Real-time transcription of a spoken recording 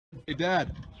Hey,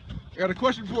 Dad, I got a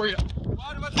question for you.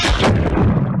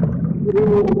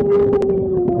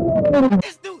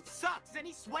 This dude sucks, and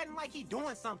he's sweating like he's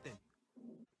doing something.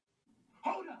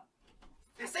 Hold up.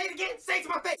 And say it again. Say it to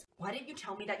my face. Why didn't you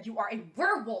tell me that you are a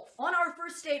werewolf? On our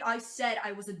first date, I said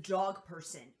I was a dog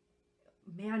person.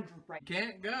 Man, right.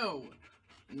 Can't go.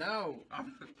 No.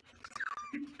 I'm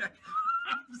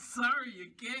sorry,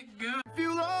 you can't go. If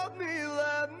you love me,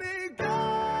 let me go.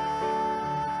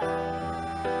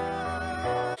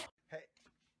 Hey.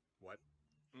 What?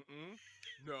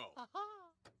 No. Come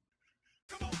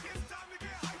on, it's time to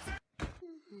get hyped.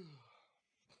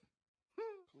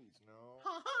 Please, no.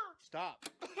 Stop.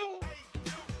 Hey, yo,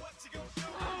 what you gonna do?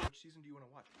 Which season do you want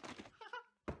to watch?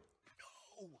 No.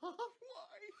 Why?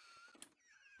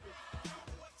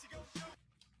 What you gonna do?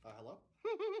 Hello?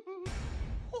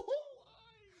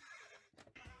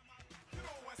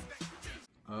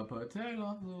 A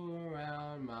potato flew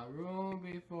around my room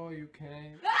before you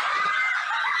came.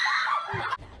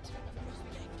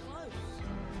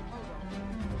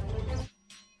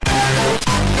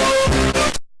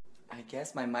 I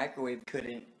guess my microwave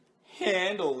couldn't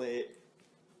handle it.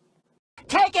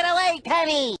 Take it away,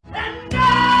 Penny!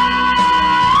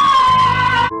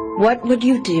 What would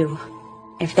you do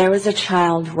if there was a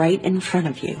child right in front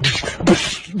of you?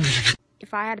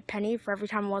 If I had a penny for every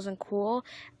time it wasn't cool,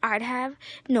 I'd have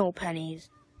no pennies.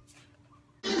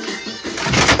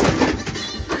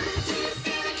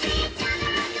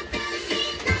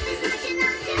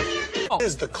 It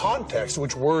is the context in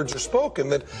which words are spoken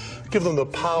that give them the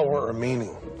power or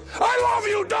meaning. I love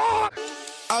you, dog!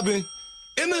 I've been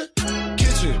in the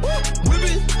kitchen,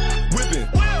 whipping.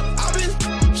 I've been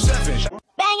chefing.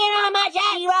 Banging on my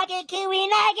Johnny Rocket Kiwi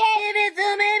Nugget! Give it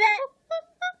to me, baby!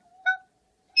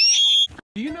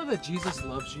 Do you know that Jesus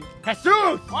loves you? Jesus!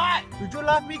 What? Did you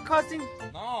love me cussing?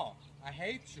 No, I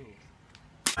hate you.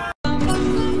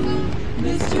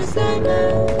 Mr.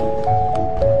 Simon,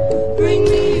 bring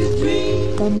me a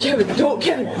dream. Kevin, don't,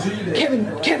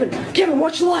 Kevin,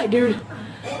 watch the light, dude.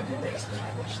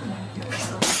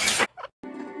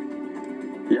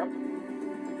 Yep.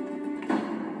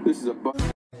 This is a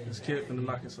This kid finna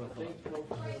knock himself out.